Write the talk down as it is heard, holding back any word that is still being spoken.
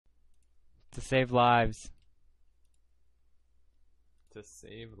To save lives. To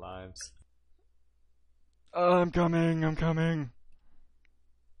save lives. I'm coming.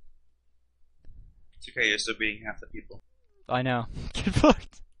 It's okay, you're still beating half the people. I know. Get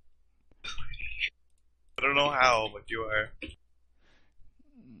fucked. I don't know how, but you are.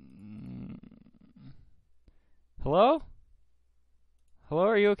 Hello? Hello,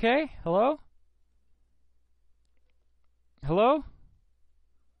 are you okay? Hello? Hello?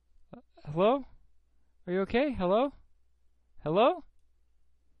 Hello? Are you okay? Hello? Hello?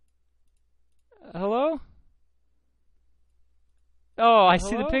 Hello? Oh, I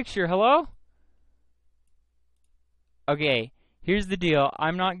see the picture. Hello? Okay, here's the deal.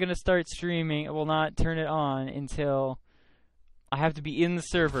 I'm not gonna start streaming. I will not turn it on until I have to be in the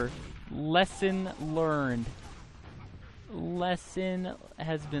server. Lesson learned. Lesson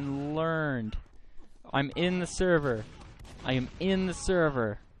has been learned. I'm in the server. I am in the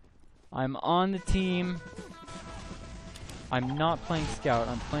server. I'm on the team. I'm not playing scout.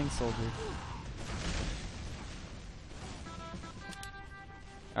 I'm playing soldier.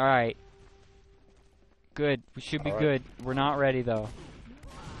 Alright. Good. We should be good. We're not ready though.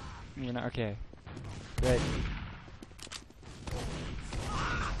 You know, okay. Good.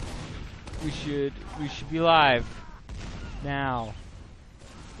 We should be live. Now.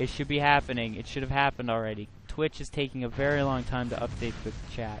 It should be happening. It should have happened already. Twitch is taking a very long time to update the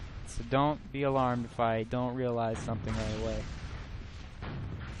chat. So don't be alarmed if I don't realize something right away.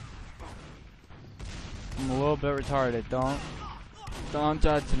 I'm a little bit retarded. Don't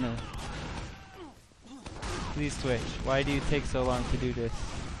judge me. Please Twitch, why do you take so long to do this?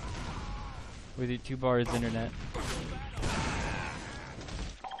 With your 2 bars internet.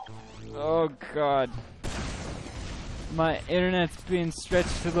 Oh god. My internet's being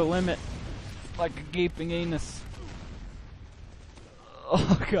stretched to the limit. Like a gaping anus.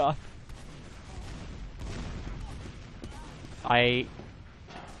 Oh god.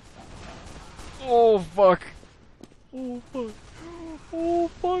 Oh fuck. Oh fuck. Oh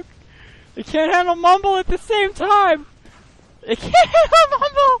fuck. I can't handle mumble at the same time. I can't handle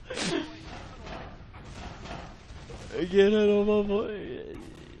mumble. I can't handle mumble.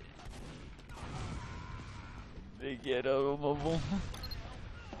 I can't handle mumble.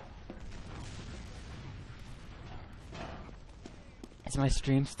 Is my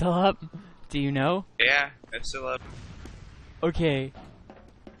stream still up? Do you know? Yeah, it's still up. Okay.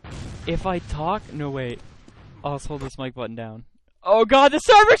 If I talk... No, wait. I'll just hold this mic button down. Oh god, the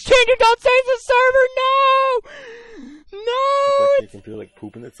server's changing! Don't say the server! No! No! It's like your computer like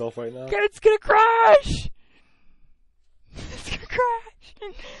pooping itself right now? It's gonna crash! It's gonna crash!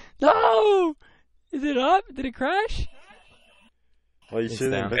 No! Is it up? Did it crash? Well, you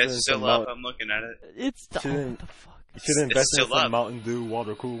should invest It's still up, I'm looking at it. It's what the fuck? You should invest in some up. Mountain Dew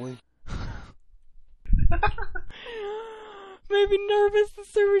water cooling. Made me nervous, the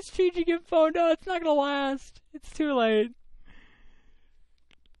server's changing info. No, it's not gonna last. It's too late.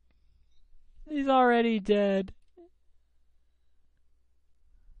 He's already dead.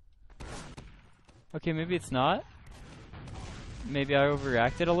 Okay, maybe it's not. Maybe I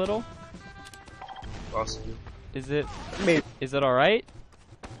overreacted a little. Possibly. Is it alright?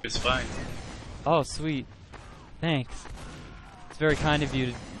 It's fine. Oh, sweet. Thanks. It's very kind of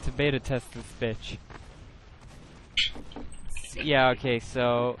you to beta test this bitch. Yeah, okay,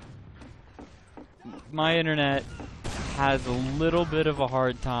 so my internet has a little bit of a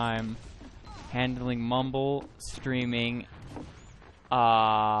hard time handling mumble, streaming,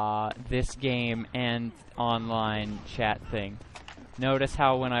 this game, and online chat thing. Notice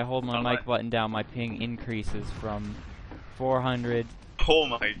how when I hold my mic button down, my ping increases from 400. Oh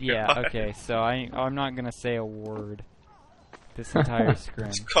my god. Yeah, okay, so I'm not gonna say a word this entire scrim.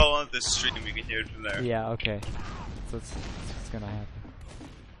 Just call on this stream, you can hear it from there. Yeah, okay. So it's gonna happen.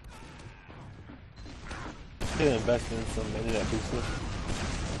 You should invest in some internet booster.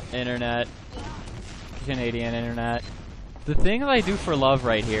 Internet. Canadian internet. The thing that I do for love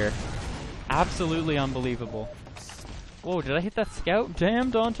right here. Absolutely unbelievable. Whoa, did I hit that scout?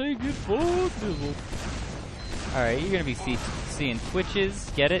 Damn, Dante, get fucked. Alright, you're gonna be seeing Twitches.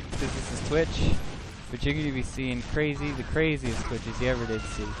 Get it? Because this is Twitch. But you're gonna be seeing the craziest Twitches you ever did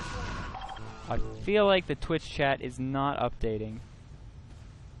see. I feel like the Twitch chat is not updating.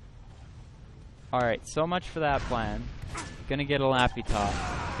 Alright, so much for that plan. Gonna get a lappy top.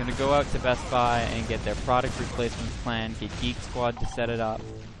 Gonna go out to Best Buy and get their product replacement plan, get Geek Squad to set it up.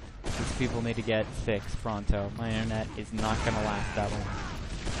 These people need to get fixed pronto. My internet is not gonna last that long.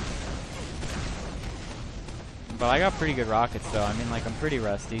 But I got pretty good rockets though. I mean, like, I'm pretty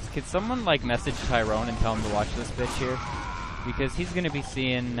rusty. Could someone, like, message Tyrone and tell him to watch this bitch here? because he's gonna be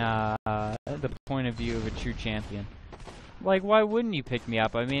seeing the point of view of a true champion. Like, why wouldn't you pick me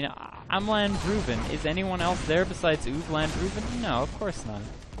up? I mean, I'm Landruven. Is anyone else there besides Oob Landruven? No, of course not.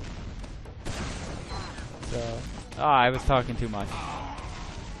 So, I was talking too much.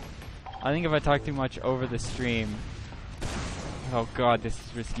 I think if I talk too much over the stream, oh god, this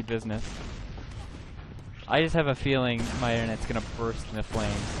is risky business. I just have a feeling my internet's gonna burst into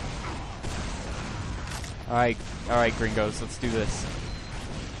flames. Alright, gringos, let's do this.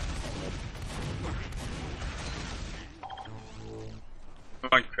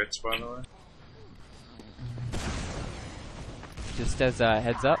 On crits, by the way. Just as a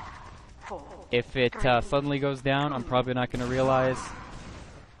heads up, if it suddenly goes down, I'm probably not gonna realize.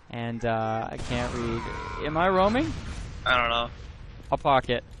 And I can't read. Am I roaming? I don't know. I'll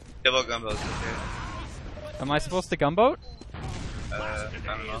pocket. Double gumbo's okay. Am I supposed to gunboat? I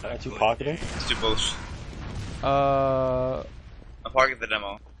don't know. Aren't you pocketing? Let's do both. I'll pocket the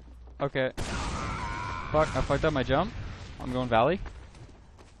demo. Okay. Fuck, I fucked up my jump. I'm going valley.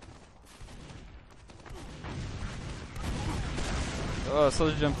 Oh,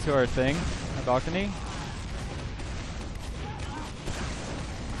 soldier jump to our thing. My balcony.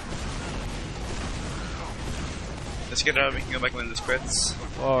 Let's get out, we can go back and win this crits.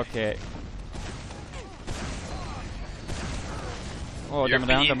 Okay. Oh, You're demo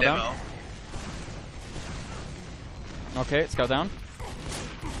down, being demo down. Okay, scout down.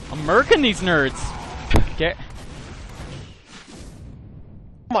 I'm murking these nerds! Okay.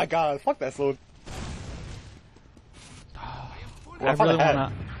 Oh my god, fuck that slow.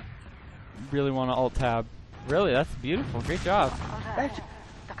 I really wanna alt tab. Really, that's beautiful. Great job.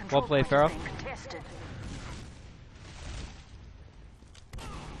 Well played, Pharaoh.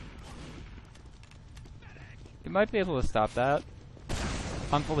 You might be able to stop that.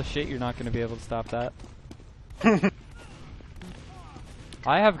 I'm full of shit, you're not gonna be able to stop that.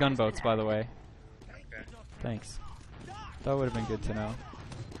 I have gunboats, by the way. Okay. Thanks. That would have been good to know.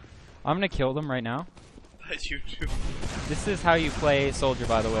 I'm gonna kill them right now. You too. This is how you play soldier,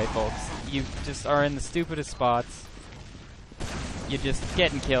 by the way, folks. You just are in the stupidest spots. You're just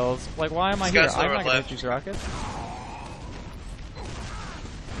getting kills. Like, why am I here? I'm not gonna hit these rockets.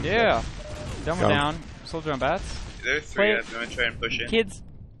 Yeah. Demo down. Soldier on bats. There are three. I'm gonna try and push in. Kids,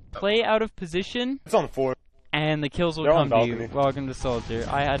 play out of position. It's on 4. And the kills will They're come on to you. balcony. Welcome to soldier.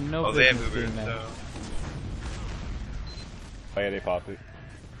 I had no Oh, they have business Uber, doing that. so. Oh yeah, they pop it.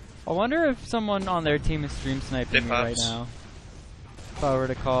 I wonder if someone on their team is stream sniping me right now. If I were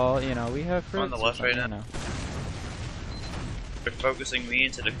to call, you know, we have On the left right now. You know. They're focusing me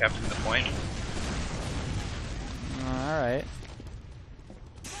instead of capturing the point. Alright.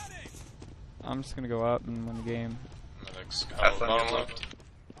 I'm just gonna go up and win the game. Bottom left.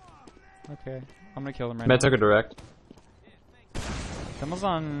 Okay. I'm gonna kill them right Med now. took a direct. Someone's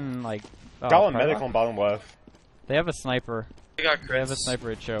on, like... Got one medic on bottom left. They have a sniper. They got crits. They have a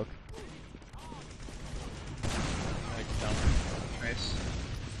sniper at choke. Nice.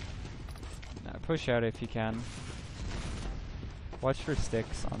 Push out if you can. Watch for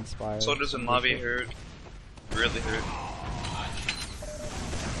sticks on spire. Soldiers in lobby hurt. Really hurt.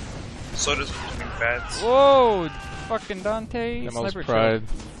 Soldiers between bats. Whoa! Fucking Dante! Demo's Sniper pride.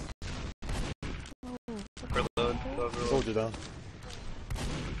 choke. Reload. Soldier down.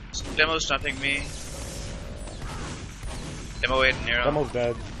 Demo's stumping me. Demo 8 and Nero. Demo's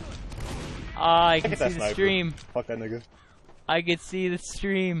dead. Ah, I can Get see that the sniper. stream. Fuck that nigga. I can see the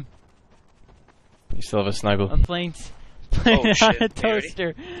stream. You still have a snuggle. I'm playing Oh, on shit. a Are you ready?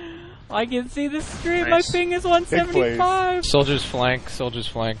 toaster. I can see the stream. Nice. My ping is 175. Soldiers flank, soldiers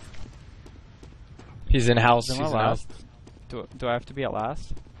flank. He's in house, Am he's I in house. last? Do I have to be at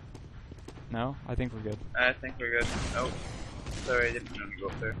last? No? I think we're good. I think we're good. Oh. Sorry, I didn't want to go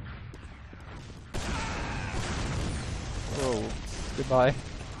up there. Whoa. Goodbye.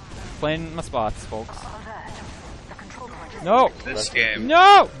 Playing my spots, folks. No! This game.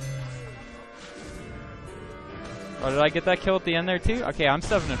 No! Oh, did I get that kill at the end there too? Okay, I'm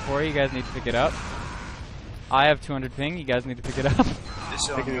 7-4. You guys need to pick it up. I have 200 ping. You guys need to pick it up. They're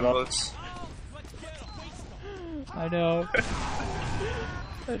still on Picking it up. boats. I know.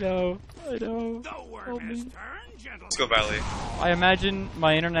 I know. I know. Help me. Let's go Valley. I imagine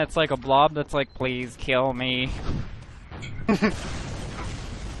my internet's like a blob that's like, please kill me. Well,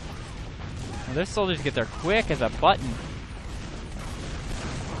 their soldiers get there quick as a button.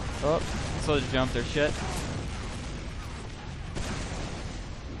 Oh, soldiers jumped their shit.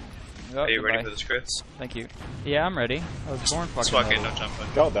 Oh, Are you ready goodbye. for this crits? Thank you. Yeah, I'm ready. I was born Let's fucking walk in, ready. no jumping.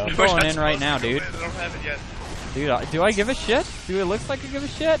 Go down. I'm going in right now, dude. I don't have it yet. Dude, do I give a shit? Do it look like I give a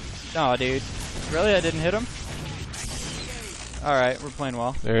shit? No, dude. Really? I didn't hit him? Alright, we're playing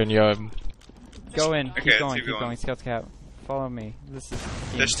well. They're in yard. Go in. Okay, Keep let's going. keep Keep going. going. Scout, scout. Follow me. This is.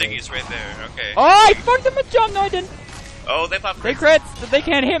 There's stingies right there. Okay. Oh, I fucked them with jump. No, I didn't. Oh, they popped. They crits. They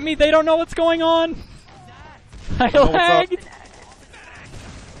can't hit me. They don't know what's going on. I lagged.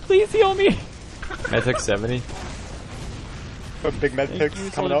 Please heal me. Medtech 70. Big Thank medtech you,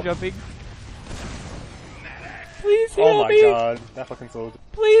 coming soldier up. jumping. Please heal Oh my me. god, that fucking soldier.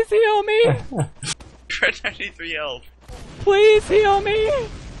 Please heal me. 93 health. Please heal me.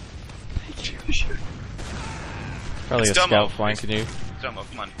 Probably It's a Dumbo. scout flanking you. Dumbo,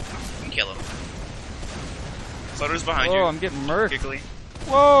 come on. You can kill him. Soldier's behind Whoa, you. I'm getting murked. Giggly.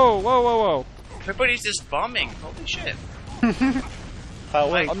 Whoa, whoa, whoa, whoa. Everybody's just bombing. Holy shit. How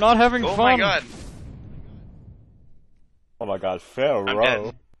Like- I'm not having Oh fun. my god. Oh my god, Pharaoh.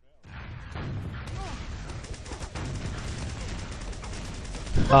 dead.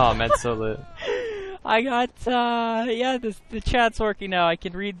 Oh, med so lit. I got, yeah, the chat's working now. I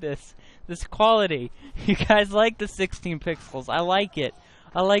can read this. This quality. You guys like the 16 pixels. I like it.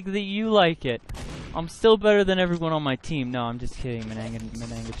 I like that you like it. I'm still better than everyone on my team. No, I'm just kidding,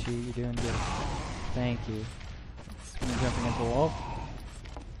 Manangachi. You're doing good. Thank you. Someone jumping into the wall.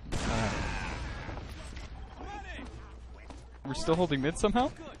 Alright. We're still holding mid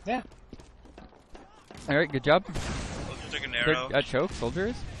somehow? Yeah. Alright, good job. Soldier took an Good, arrow. choke,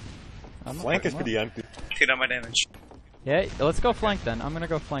 soldiers. I'm not Flank is fucking pretty empty. Hit on my damage. Yeah, let's go flank then. I'm gonna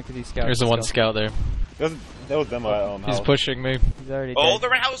go flank with these scouts. There's the Let's one go. scout there. That was them at He's house. pushing me. He's already Oh, dead.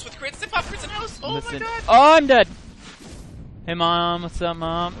 they're in house with crits. They pop crits in house. Oh Listen. my god. Oh, I'm dead. Hey, mom. What's up,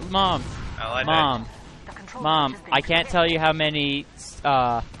 mom? Mom. Oh, I died. Mom. I can't tell you how many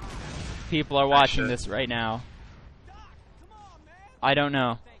people are watching should. this right now. I don't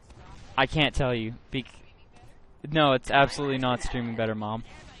know. I can't tell you. No, it's absolutely not streaming better, Mom.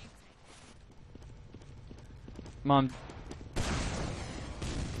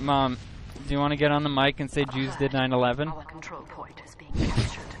 Mom, do you want to get on the mic and say Jews did 9/11? Our control point is being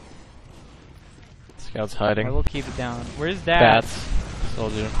captured. Scout's I hiding. will keep it down. Where's Dad? Bats.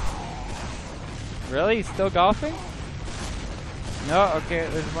 Soldier. Really? He's still golfing? No? Okay,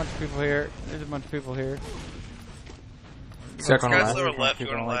 there's a bunch of people here. There's a bunch of people here. Scout on Scout's left. lower left,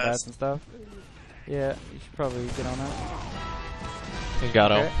 People going don't like last. bats and stuff. Yeah, you should probably get on that. He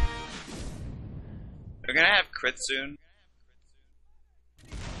got Okay. him. They're gonna have crits soon.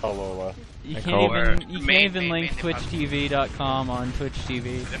 Oh, lower. You I can't call even, it. you Main, can't even main, link main, twitchtv.com on Twitch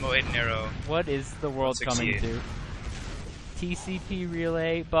TV. Demo 8 and arrow. What is the world coming 168. to? TCP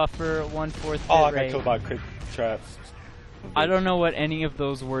relay buffer 1/4 bit Oh, I got rate. killed by crit traps. I don't know what any of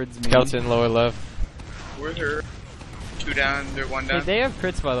those words mean. Scout's in lower left. Where's her? 2 down, they're 1 Hey, down. they have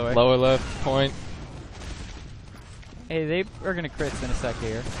crits, by the way. Lower left point. Hey, they are gonna crits in a sec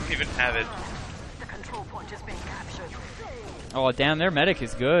here. I don't even have it. The control point is being captured. Oh, damn, their medic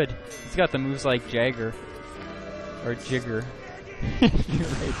is good. He's got the moves like Jagger. Or Jigger. You're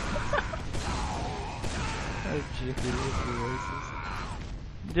right. Oh, Jigger, you're racist.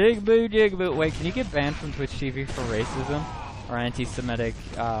 Jigboo, jigboo. Wait, can you get banned from Twitch TV for racism? Or anti-Semitic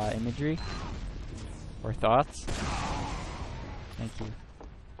imagery? Or thoughts? Thank you.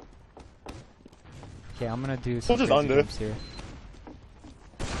 Okay, I'm gonna do some Soldier's crazy under. moves here.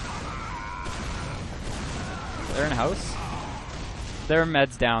 They're in a house? Their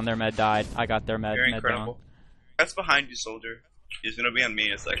med's down, their med died. I got their med, You're med down. incredible. That's behind you, soldier. He's gonna be on me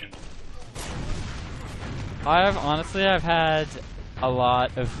in a second. Honestly, I've had a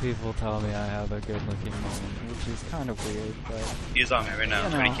lot of people tell me I have a good looking moment, which is kind of weird, but He's on me right now,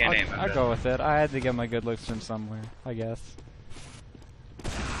 you but he know, can't aim. I'll go with it. I had to get my good looks from somewhere, I guess.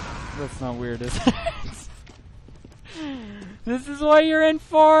 That's not weird, is it? This is what you're in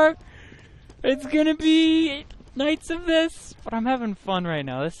for! It's gonna be nights of this, but I'm having fun right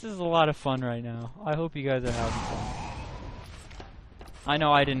now. This is a lot of fun right now. I hope you guys are having fun. I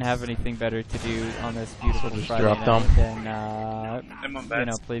know I didn't have anything better to do on this beautiful just Friday drop night down. than, I'm on you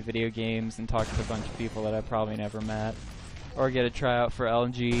bats. know, play video games and talk to a bunch of people that I probably never met. Or get a tryout for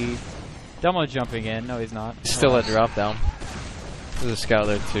LG. Demo jumping in. No, he's not. Still a drop down. There's a scout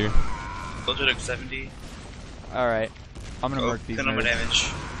there too. Soldier took 70. Alright. I'm gonna Oh, work these cut on my nerds.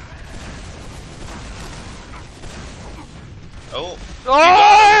 damage. Oh!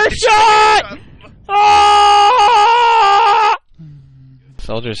 Oh, shot! Ah!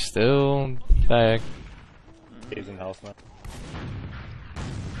 Soldier's still back. He's in house now.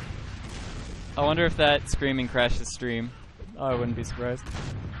 I wonder if that screaming crashed the stream. Oh, I wouldn't be surprised.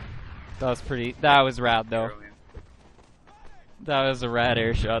 That was pretty. That was rad though. That was a rad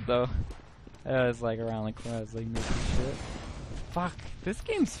air shot though. That was like around the corner. I was like making shit. Fuck. This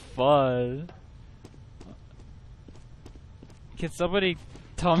game's fun. Can somebody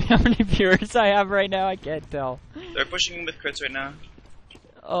tell me how many viewers I have right now? I can't tell. They're pushing him with crits right now.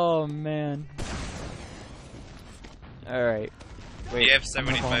 Oh man. Alright. Wait, You have I'm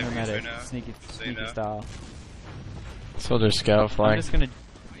gonna 75 follow views medic. right now, Sneaky, so sneaky you know. style. Soldier scout I'm flying. just gonna...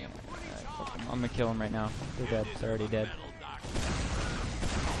 I'm gonna kill him right now. They're dead. They're already dead.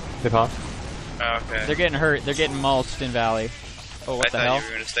 They pop. Oh, okay. They're getting hurt. They're getting mulched in Valley. Oh, what I the thought hell? you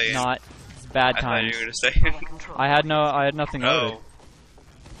were gonna stay in. Not. It's bad I thought times. you were gonna stay in. Control. I had nothing loaded. Oh.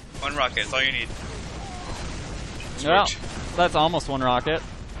 One rocket, that's all you need. Well, that's almost one rocket.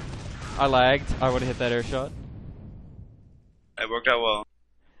 I lagged. I would have hit that air shot. It worked out well.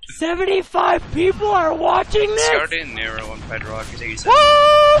 75 people are watching this! Scout in Nero on Bedrock, he's 87.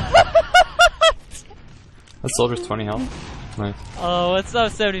 That soldier's 20 health. Nice. Oh, what's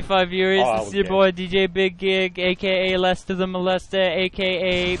up, 75 viewers? Oh, This is your boy DJ Big Gig, aka Lester the Molester,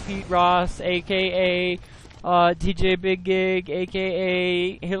 aka Pete Ross, aka DJ Big Gig,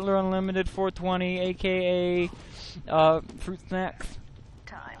 aka Hitler Unlimited 420, aka Fruit Snacks.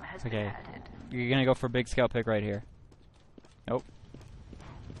 Time has been Okay, added. you're gonna go for a big scout pick right here. Nope.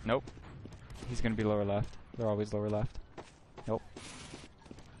 Nope. He's gonna be lower left. They're always lower left. Nope.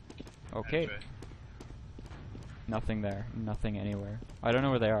 Okay. Nothing there. Nothing anywhere. I don't know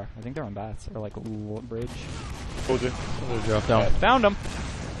where they are. I think they're on bats or like bridge. Soldier. Soldier drop down. Found him.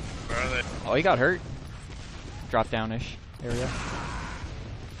 Where are they? Oh, he got hurt. Drop downish area.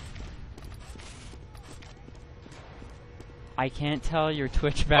 I can't tell your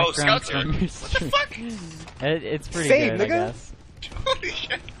Twitch background scouts are- from your What the stream. fuck? It's pretty Same, good, I nigga. guess. Holy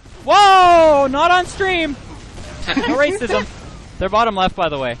shit. Whoa! Not on stream. No racism. They're bottom left, by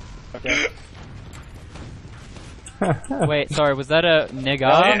the way. Okay. Wait, sorry. Was that a nigga?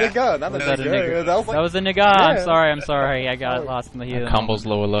 Not Yeah. a nigga, not a Was that a nigga. nigga? That was like, That was a nigga. I'm Yeah. sorry. I'm sorry. I got lost in the heat. of the Combos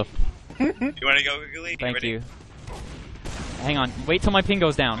lower left. You wanna go, Ggglygy? Thank Ready? you. Hang on. Wait till my ping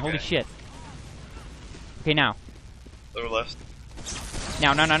goes down. Holy Okay. shit. Okay, now. Lower left.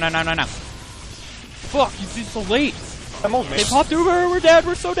 Now. Fuck, you did so late. almost They made. popped Uber. We're dead.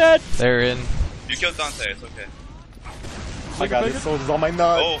 We're so dead. They're in. You killed Dante, it's okay. I got these soldiers on my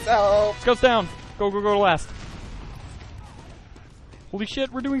nuts. Oh. Goes down. Go last. Holy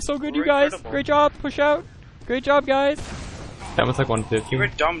shit, we're doing so good, you We're guys. incredible. Great job. Push out. Great job, guys. That was like 150. You were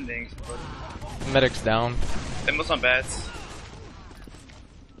dominating. Medic's down. Almost on bats.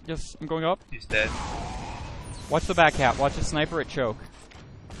 Yes, I'm going up. He's dead. Watch the back cap. Watch a sniper at choke.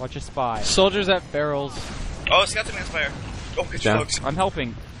 Watch a spy. Soldiers at barrels. Oh, Scout's in fire. Oh, good Down. folks. I'm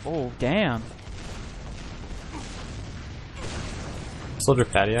helping. Oh, damn. Soldier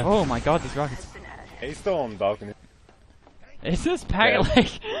patio. Oh my god, these rockets. He's still on the balcony. Is this pack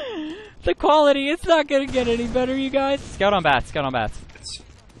like the quality? It's not gonna get any better, you guys. Scout on bats. It's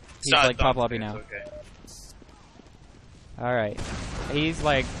He's not like top Dante, lobby it's now. Okay. All right, he's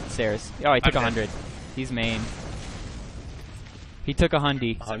like stairs. Oh, he took I'm 100. He's main. He took a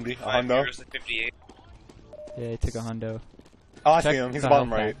hundy. Hundy, a 5 hundo. viewers at 58. Yeah, he took a hundo. Oh, I Check see him. He's the bottom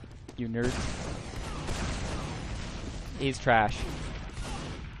health right. pack, you nerds. He's trash.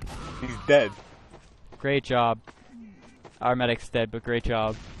 He's dead. Great job. Our medic's dead, but great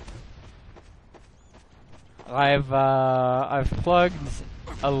job. I've plugged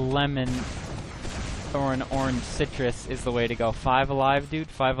a lemon or an orange citrus is the way to go. 5 alive, dude.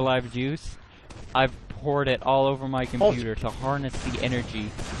 5 alive juice. I've poured it all over my computer to harness the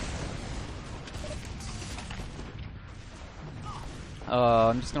energy.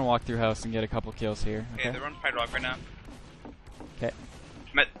 I'm just gonna walk through house and get a couple kills here. Okay, Okay. they're on Pride Rock right now. Okay.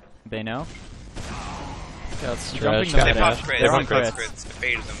 Met. They know. That's Jumping trash. the They med. popped crits. They're on They popped crits. crits. I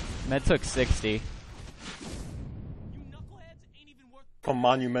baited them. Med took 60. A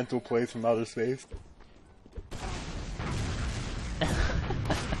monumental place from outer space.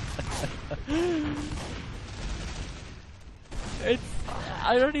 It's.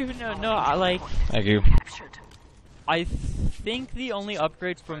 I don't even know. No, I like. Thank you. Captured. I think the only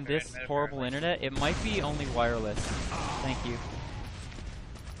upgrade from this horrible internet, it might be only wireless. Thank you.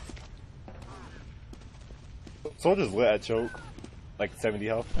 Soldier's lit at choke. Like 70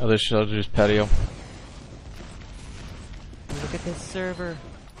 health. Other soldiers patio. Look at this server.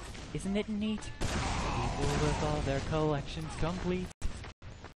 Isn't it neat? People with all their collections complete.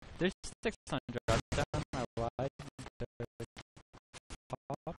 There's 600 down. I lied.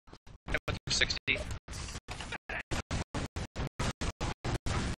 I put 60.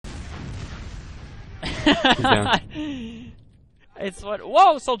 down. It's what?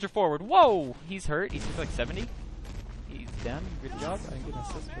 Whoa! Soldier forward. Whoa! He's hurt. He's like 70. He's down. Good job. I didn't get an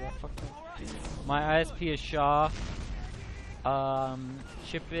assist for that. Fuck that. My ISP is Shaw.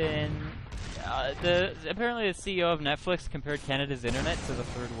 Chip in apparently the CEO of Netflix compared Canada's internet to the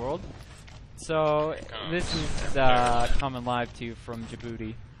third world. So this is coming live to you from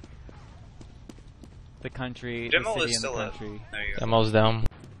Djibouti, the country, Demo the city is in the still up. country. There you go. Demo's down.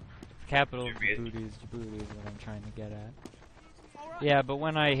 Capital of Djibouti is what I'm trying to get at. Yeah, but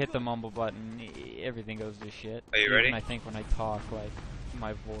when I hit the mumble button, everything goes to shit. Are you Even ready? I think when I talk, like,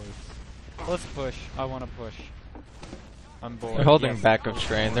 my voice. Let's push. I want to push. I'm bored. They're holding Yes. back of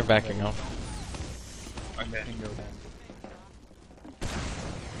train. They're backing up. Okay. Can go down.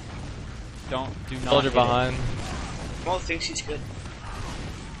 Do not Soldier hit it. behind. Mo thinks he's good.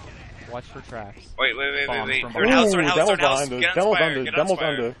 Watch for traps. Wait. Bombs from Third house, Ooh, third house, Demo's third house. behind us. Get on Demo's Spire, under. get on Demo's Spire.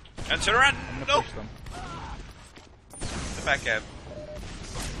 under. And turn around. I'm gonna Nope. push them. The back cab.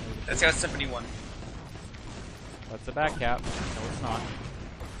 That's got 71. That's a back cap. No, it's not.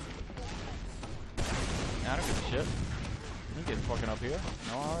 I don't give a shit. I'm getting fucking up here.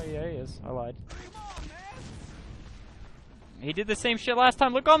 No, yeah, he is. I lied. He did the same shit last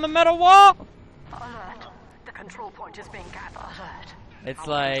time. Look on the metal wall! Alert. The control point is being captured. Alert. It's Our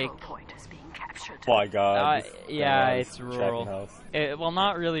like... control point is being captured. My God. this yeah, dumbass it's tracking rural. house. Well,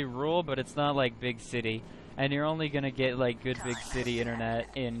 not really rural, but it's not like big city. And you're only gonna get like good big city internet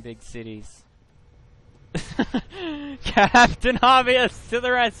in big cities. Captain Obvious to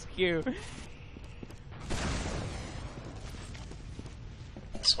the rescue!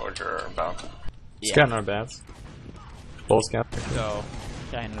 Soldier about. Scout in our bats. Full scout. So,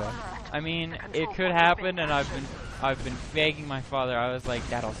 Canada. I mean, it could happen, and I've been begging my father. I was like,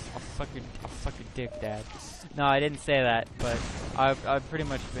 Dad, I'll suck your dick, Dad. No, I didn't say that, but I've pretty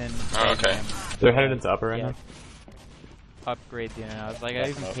much been. Oh, okay. begging him They're to, headed into upper right yeah, now. upgrade the internet. I was like, I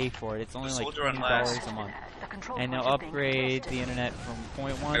even pay for it. It's only like Soldier on $20 last. a month, The control and they'll point is being upgrade the contested. internet from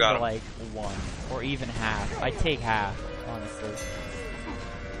 0.1 I got to him. like 1, or even half. I'd take half, honestly.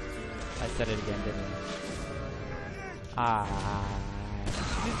 I said it again, didn't I?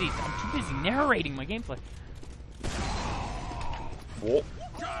 I'm too busy narrating my gameplay. Whoa.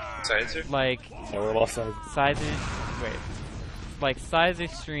 Sizer? Like, Yeah, we're lost side. Sizer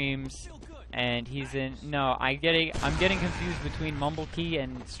streams, and he's in. No, I'm getting confused between Mumble Key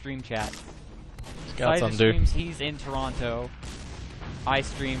and Stream Chat. Scouts Sizer under. streams, he's in Toronto. I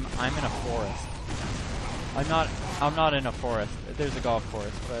stream, I'm in a forest. I'm not in a forest. There's a golf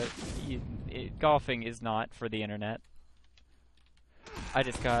course, but golfing is not for the internet. I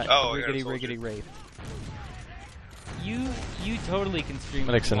just got riggedy raped. You totally can stream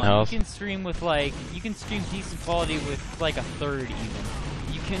with Medics in one. house. You can stream with you can stream decent quality with like a third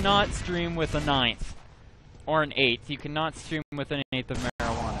even. You cannot stream with a ninth or an eighth. You cannot stream with an eighth of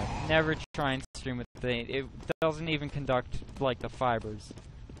marijuana. Never try and stream with the eighth. It doesn't even conduct like the fibers.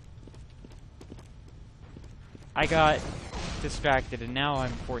 I got distracted and now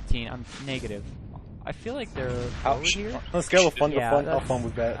I'm 14. I'm negative. I feel like they're over here. On a scale of fun to Yeah, fun, how that's- fun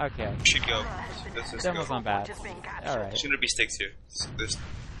was that? Okay. Should go. This is Demo's go. not bad. Point is being captured. Alright. Shouldn't be sticks here. There's,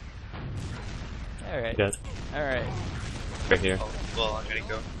 Alright. Yes. Alright. Right here. well, I'm gonna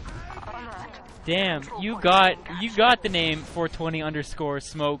go. Alert. Damn, you got the name 420 underscore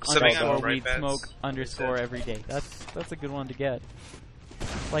smoke Something underscore on weed right smoke bets. underscore every day. That's a good one to get.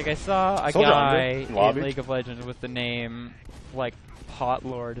 Like I saw a Soldier guy under, in lobby. League of Legends with the name like Pot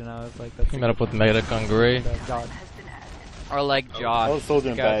Lord, and I was like, that's He a met up good with Medic on gray. one. God. Has been added. Or like Josh. Oh, soldier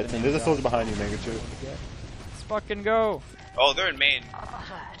in the guy bad. with the And name there's a soldier Josh. behind you, Mega too. Let's fucking go. Oh, they're in main.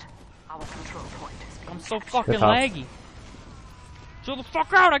 Alert. Our control point is being I'm so captured. fucking Good talk. laggy. Chill the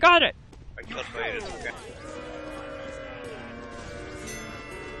fuck out, I got it. I killed my it. Okay.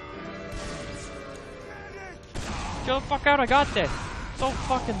 Chill the fuck out, I got this. So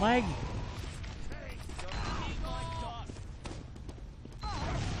fucking laggy.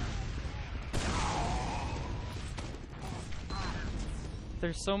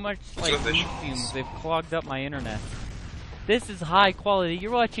 There's so much like So weed fumes, they've clogged up my internet. This is high quality.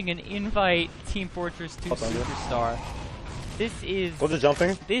 You're watching an invite Team Fortress 2 Up under. Superstar. This is Soldier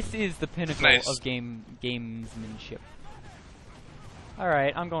jumping. the pinnacle Nice. of gamesmanship.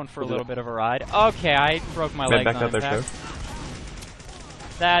 Alright, I'm going for a Soldier. little bit of a ride. Okay, I broke my Right legs back on out there, impact.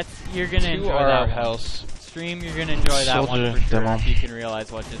 That's You're gonna to enjoy our that one. house. Stream, you're gonna enjoy that one Soldier for sure. demo. If you can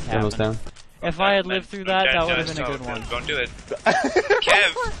realize what just Demo's happened. down. If I had lived through that, that would have been a good one. Don't do it.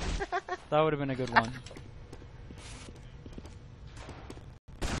 Kev! That would have been a good one.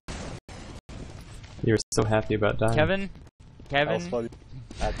 You were so happy about dying. Kevin, That was Kevin, funny.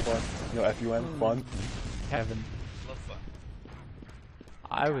 Act fun. You know, F-U-N, fun. Kevin. Love fun.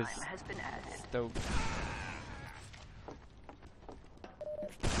 I was Time has been added. stoked.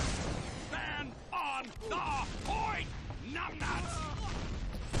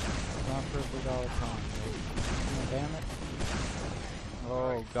 privilege all the time. Oh, damn it.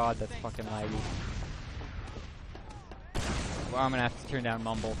 Oh god, that's fucking laggy. Well, I'm gonna have to turn down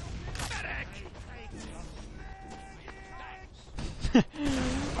Mumble.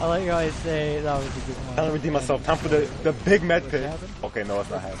 I like how I say that was a good one. Time to redeem myself. Time for the big med pit. Okay, no, it's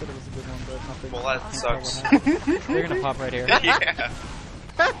not I said happening. it was a good one, but nothing. Well, that can't sucks. tell what happened. They're gonna pop right here. Yeah.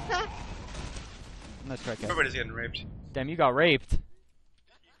 Let's try Kevin. Everybody's getting raped. Damn, you got raped.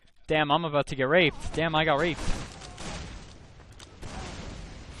 Damn, I'm about to get raped. Damn, I got raped.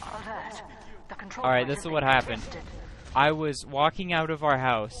 Alert. The control Alright, point this is is what being happened. contested. I was walking out of our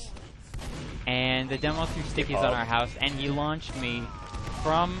house, and the demo threw stickies on our house, and he launched me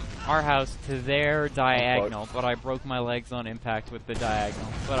from our house to their diagonal, but I broke my legs on impact with the diagonal.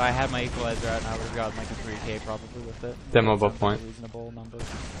 But I had my equalizer out, and I would have gotten like a 3K probably with it. Demo That buff sounds point. like a reasonable number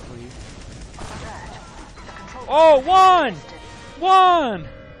for you. Alert. The control Oh, point is being one! contested. One!